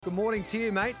Good morning to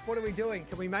you, mate. What are we doing?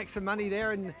 Can we make some money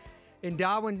there in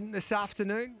Darwin this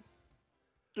afternoon?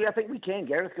 Yeah, I think we can,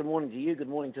 Gareth. Good morning to you. Good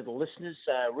morning to the listeners.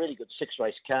 Really good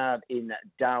six-race card in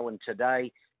Darwin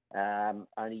today.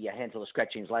 Only a handful of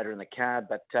scratchings later in the card,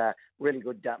 but really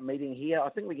good meeting here.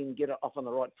 I think we can get it off on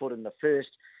the right foot in the first.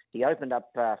 He opened up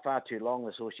far too long,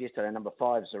 this horse yesterday. Number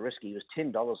 5, Zariski. He was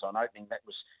 $10 on opening. That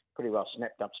was pretty well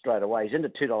snapped up straight away. He's into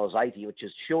 $2.80, which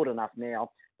is short enough now,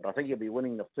 but I think he'll be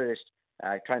winning the first.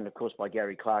 Trained, of course, by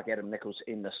Gary Clark. Adam Nichols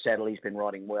in the saddle. He's been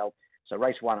riding well. So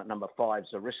race 1 at number 5,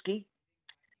 Zariski.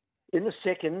 In the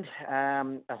second,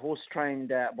 a horse trained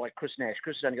by Chris Nash.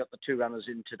 Chris has only got the 2 runners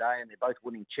in today, and they're both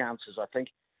winning chances, I think.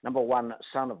 Number 1,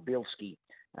 Son of Bilski.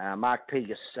 Mark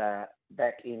Pegas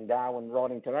back in Darwin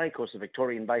riding today. Of course, the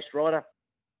Victorian-based rider.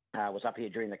 Was up here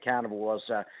during the carnival, was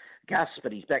Gus,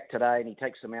 but he's back today, and he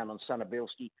takes them out on Son of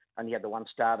Bilski. Only had the 1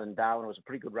 start in Darwin. It was a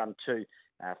pretty good run too.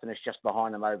 Finished just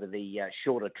behind him over the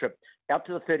shorter trip. Out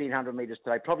to the 1,300 metres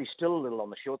today. Probably still a little on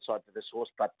the short side for this horse,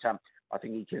 but I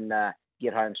think he can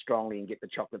get home strongly and get the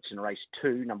chocolates in race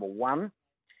 2, number 1.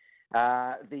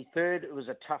 The third was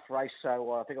a tough race,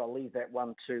 so I think I'll leave that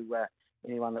one to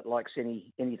anyone that likes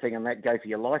anything in that. Go for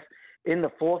your life. In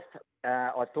the fourth,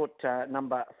 I thought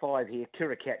number 5 here,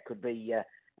 Kirakat, could be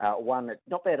one at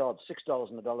not bad odds, $6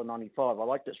 and $1.95. I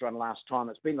liked this run last time.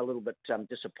 It's been a little bit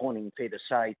disappointing, fair to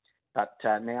say, but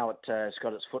now it's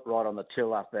got its foot right on the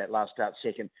till after that last start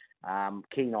second.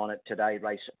 Keen on it today,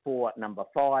 race 4, number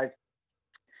 5.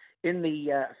 In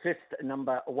the fifth,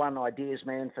 number 1, Ideas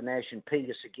Man for Nash and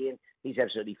Pegas again. He's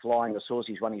absolutely flying the source.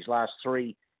 He's won his last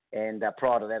 3, and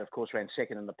prior to that, of course, ran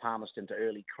second in the Palmerston to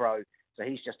Early Crow. So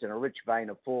he's just in a rich vein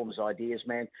of forms, Ideas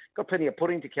Man. Got plenty of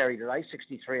pudding to carry today,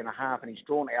 63.5, and he's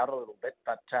drawn out a little bit,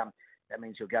 but that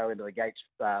means he'll go into the gates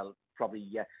probably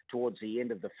towards the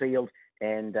end of the field,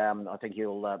 and I think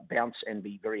he'll bounce and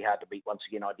be very hard to beat once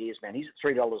again, Ideas Man. He's at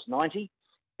 $3.90.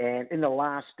 And in the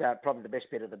last, probably the best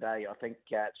bet of the day, I think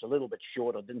it's a little bit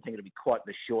short. I didn't think it would be quite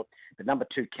this short. But number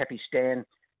 2, Capistan,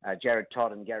 Jared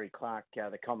Todd and Gary Clark,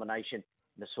 the combination.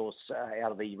 This horse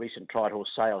out of the recent tried horse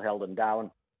sale held in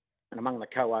Darwin. And among the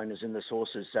co-owners in this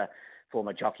horse is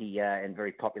former jockey and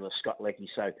very popular Scott Leckie.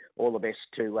 So all the best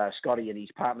to Scotty and his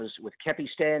partners with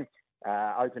Capistan.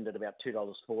 Opened at about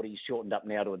 $2.40, shortened up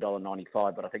now to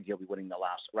 $1.95, but I think he'll be winning the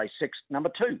last. Race 6,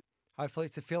 number 2. Hopefully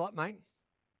it's a fill-up, mate.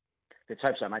 Let's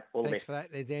hope so, mate. All the Thanks best. for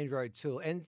that. There's Andrew O'Toole. And